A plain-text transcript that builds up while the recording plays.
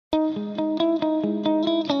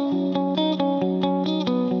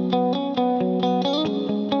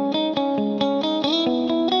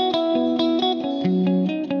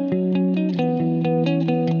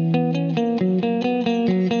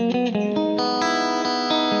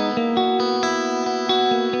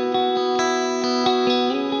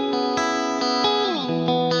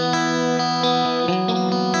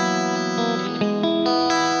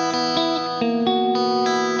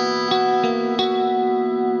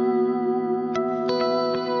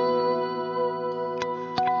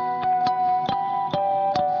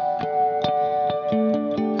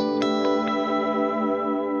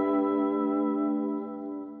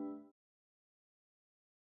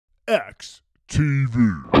X-TV.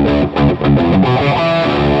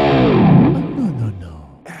 No.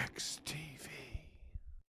 X-TV.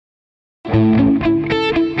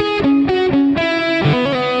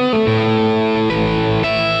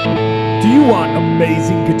 Do you want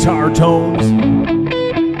amazing guitar tones?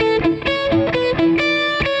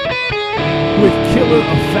 With killer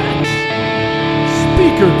effects,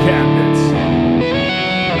 speaker cabinets,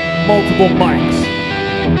 multiple mics,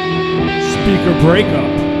 speaker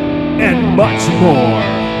breakup, and much more.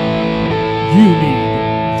 You need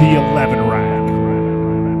the 11 rack.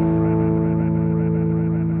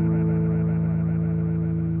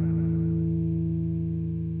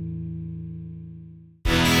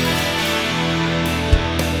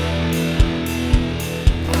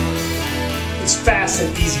 It's fast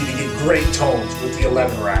and easy to get great tones with the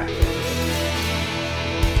 11 rack.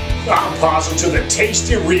 I'm pausing to the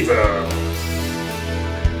tasty reverb.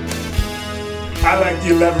 I like the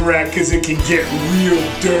 11 rack because it can get real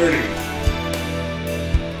dirty.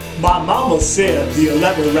 My mama said the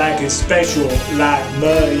 11 rack is special like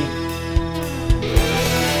muddy.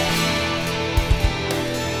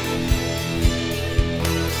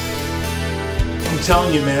 I'm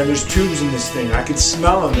telling you, man, there's tubes in this thing. I can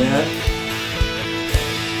smell them, man.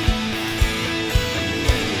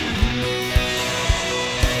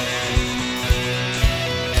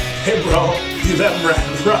 Hey bro, the 11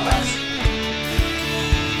 rack rocks.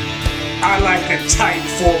 I like the tight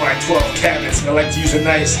 4x12 cabinets, and I like to use a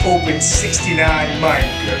nice open 69 mic,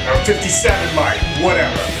 or 57 mic,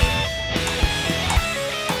 whatever.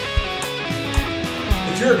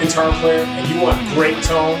 If you're a guitar player and you want great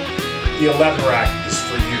tone, the 11 rack is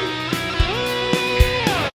for you.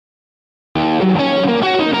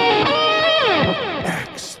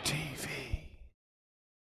 X-TV.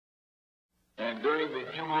 And during the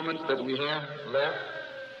few moments that we have left,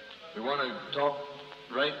 we want to talk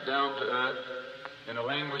right down to earth in a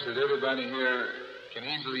language that everybody here can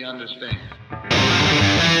easily understand.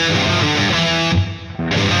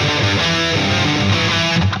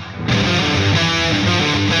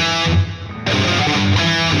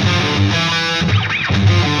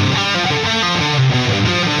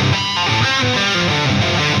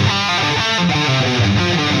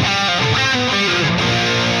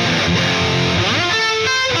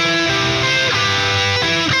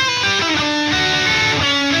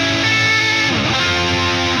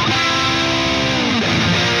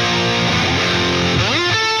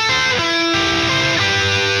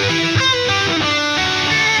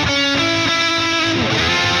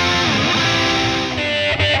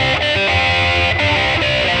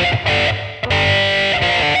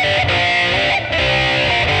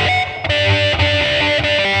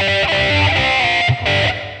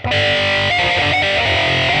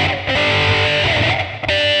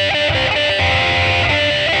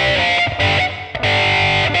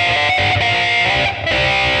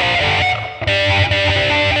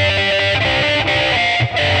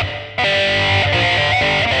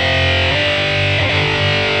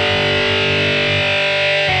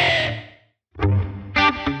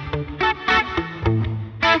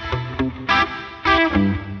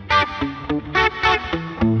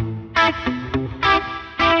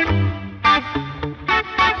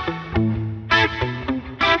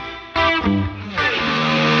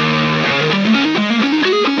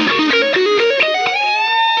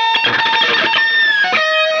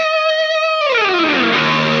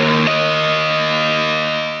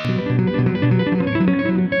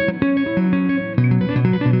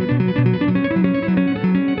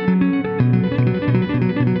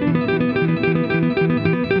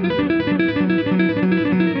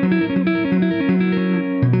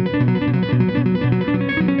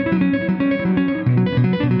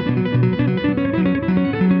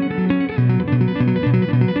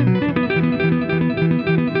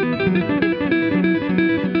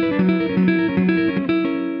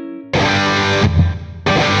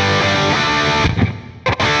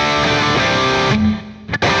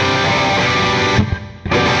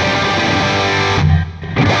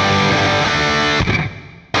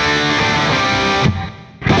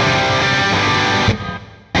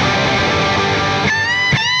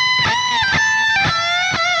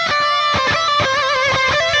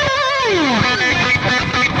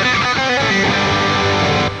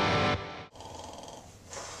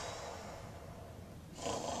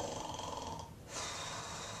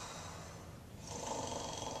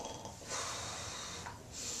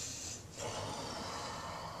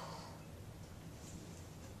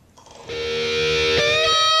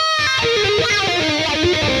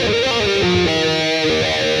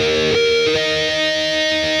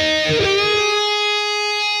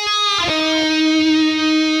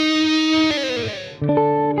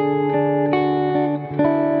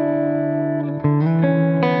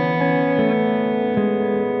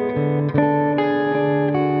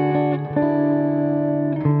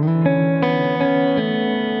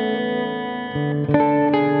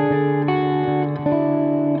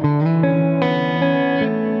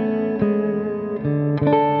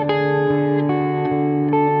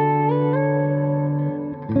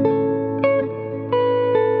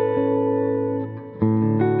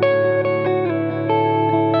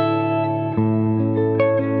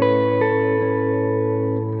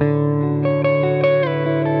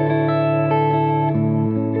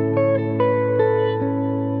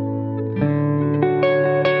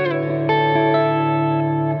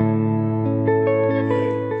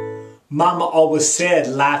 Mama always said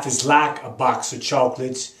life is like a box of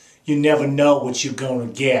chocolates. You never know what you're gonna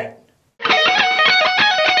get.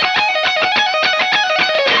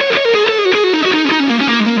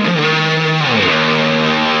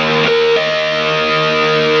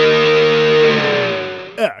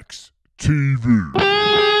 X-TV.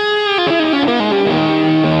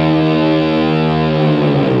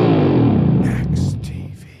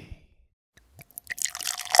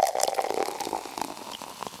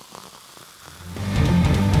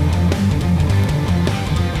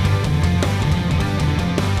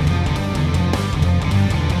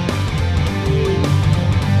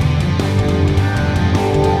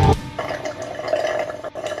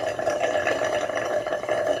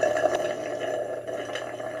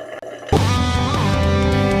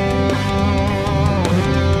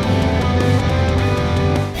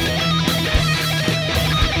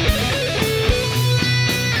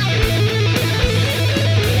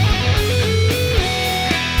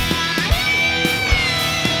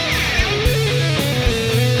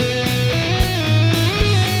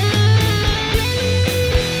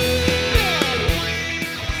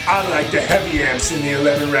 I like the heavy amps in the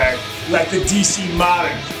 11 rack, like the DC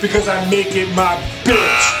Modern, because I make it my bitch.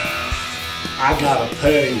 I gotta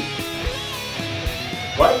pay.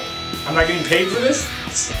 What? I'm not getting paid for this?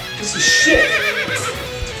 This is shit.